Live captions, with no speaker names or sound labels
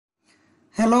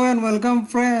Hello and welcome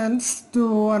friends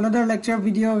to another lecture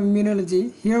video of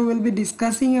immunology. Here we'll be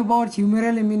discussing about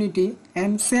humoral immunity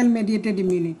and cell-mediated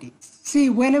immunity. See,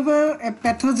 whenever a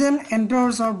pathogen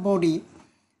enters our body,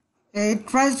 it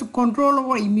tries to control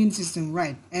our immune system,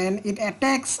 right? And it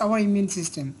attacks our immune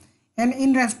system. And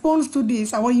in response to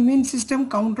this, our immune system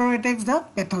counterattacks the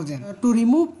pathogen to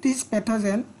remove this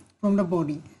pathogen from the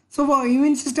body. So our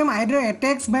immune system either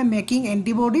attacks by making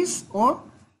antibodies or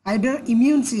either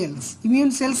immune cells. Immune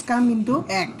cells come into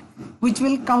act, which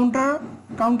will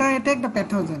counterattack the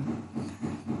pathogen.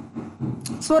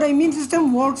 So the immune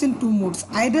system works in two modes: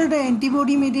 either the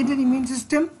antibody-mediated immune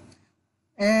system,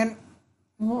 and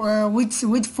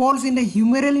which falls in the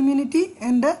humoral immunity,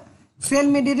 and the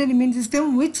cell-mediated immune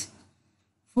system, which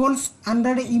falls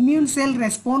under the immune cell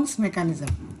response mechanism.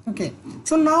 Okay,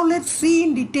 so now let's see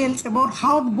in details about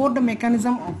how both the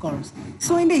mechanism occurs.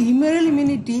 So in the humoral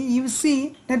immunity, you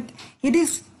see that it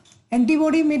is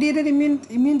antibody mediated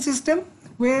immune system,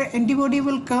 where antibody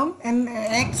will come and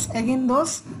acts against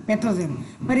those pathogens.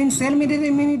 But in cell mediated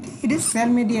immunity, it is cell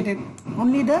mediated.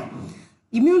 Only the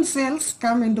immune cells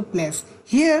come into place.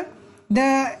 Here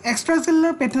the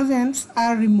extracellular pathogens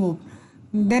are removed.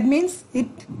 That means in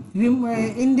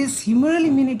this humoral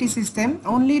immunity system,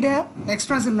 only the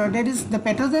extracellular, that is the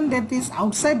pathogen that is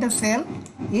outside the cell,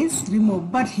 is removed.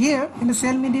 But here in the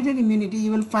cell mediated immunity,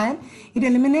 you will find it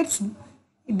eliminates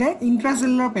the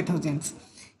intracellular pathogens.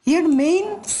 Here the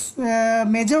main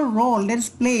major role that is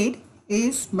played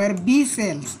is by the B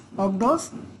cells of those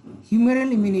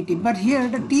humoral immunity. But here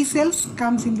the T cells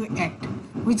comes into act,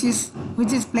 which is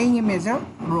playing a major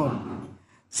role.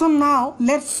 So now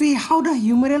let's see how the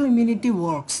humoral immunity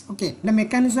works. Okay, the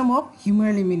mechanism of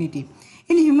humoral immunity.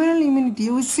 In humoral immunity,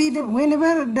 we see that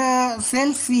whenever the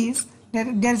cell sees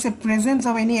that there is a presence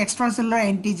of any extracellular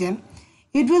antigen,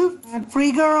 it will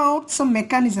trigger out some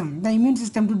mechanism, the immune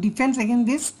system, to defend against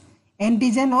this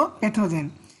antigen or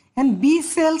pathogen. And B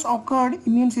cells occurred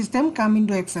immune system come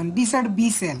into action. These are the B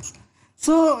cells.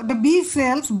 So the B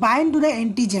cells bind to the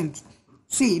antigens.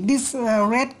 See, these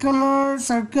red color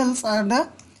circles are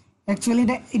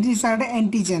these are the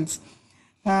antigens.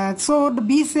 So the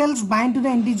B cells bind to the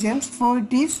antigens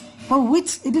for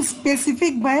which it is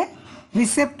specific by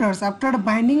receptors. After the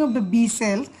binding of the B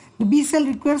cell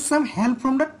requires some help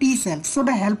from the T cells. So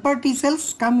the helper T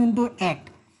cells come into act.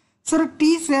 So the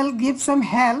T cell gives some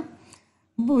help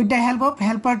with the help of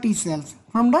helper T cells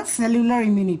from the cellular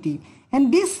immunity.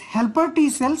 And these helper T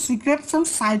cells secrete some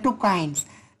cytokines.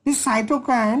 These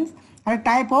cytokines are a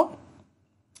type of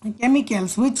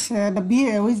chemicals which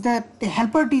the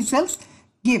helper T cells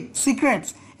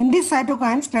secretes, and these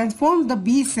cytokines transform the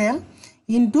B cell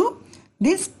into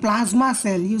this plasma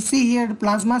cell. You see here the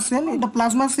plasma cell. The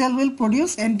plasma cell will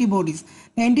produce antibodies.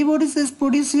 The antibodies is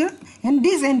produced here, and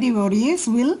these antibodies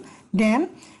will then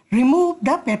remove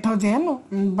the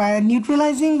pathogen by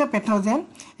neutralizing the pathogen,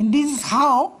 and this is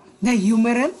how the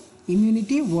humoral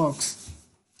immunity works.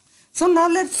 So now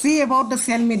let's see about the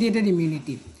cell-mediated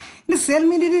immunity. In the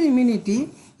cell-mediated immunity,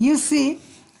 you see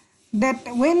that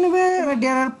whenever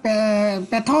there are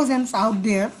pathogens out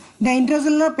there, the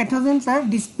intracellular pathogens are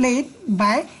displayed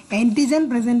by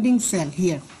antigen-presenting cell.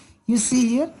 Here, you see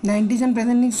here the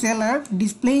antigen-presenting cell are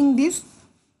displaying these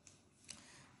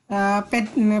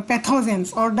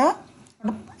pathogens or the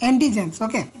antigens.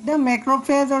 Okay, the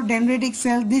macrophage or dendritic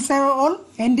cells, these are all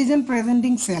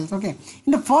antigen-presenting cells. Okay,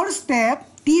 in the first step,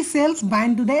 T cells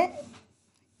bind to the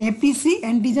APC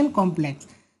antigen complex.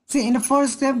 See, in the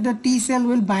first step, the T cell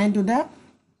will bind to the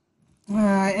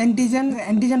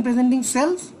antigen presenting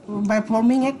cells by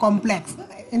forming a complex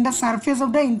in the surface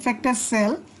of the infected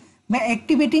cell by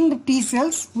activating the T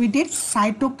cells with its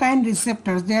cytokine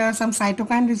receptors. There are some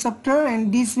cytokine receptors,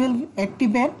 and this will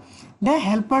activate the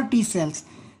helper T cells.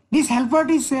 These helper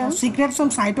T cells secrete some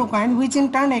cytokine, which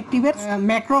in turn activates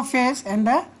macrophage and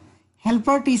the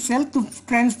helper T cell to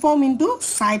transform into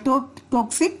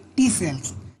cytotoxic T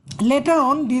cells. Later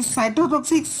on, these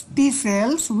cytotoxic T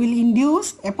cells will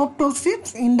induce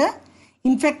apoptosis in the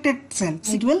infected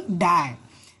cells. It will die.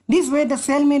 This way the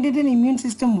cell-mediated immune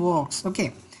system works.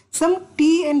 Okay. Some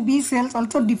T and B cells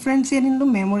also differentiate into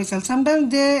memory cells.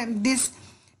 Sometimes these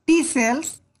T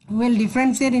cells will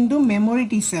differentiate into memory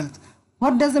T cells.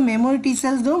 What does the memory T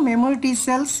cells do? Memory T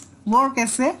cells work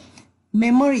as a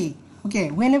memory.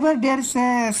 Okay, whenever there is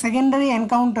a secondary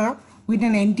encounter with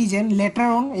an antigen later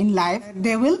on in life,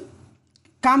 they will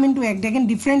come into act. They can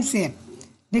differentiate.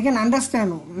 They can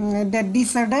understand that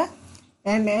these are the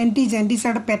antigen, these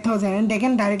are the pathogen, and they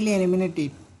can directly eliminate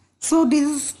it. So this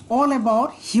is all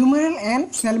about humoral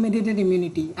and cell-mediated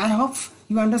immunity. I hope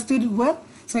you understood it well.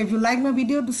 So if you like my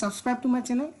video, do subscribe to my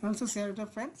channel and also share it with your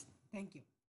friends. Thank you.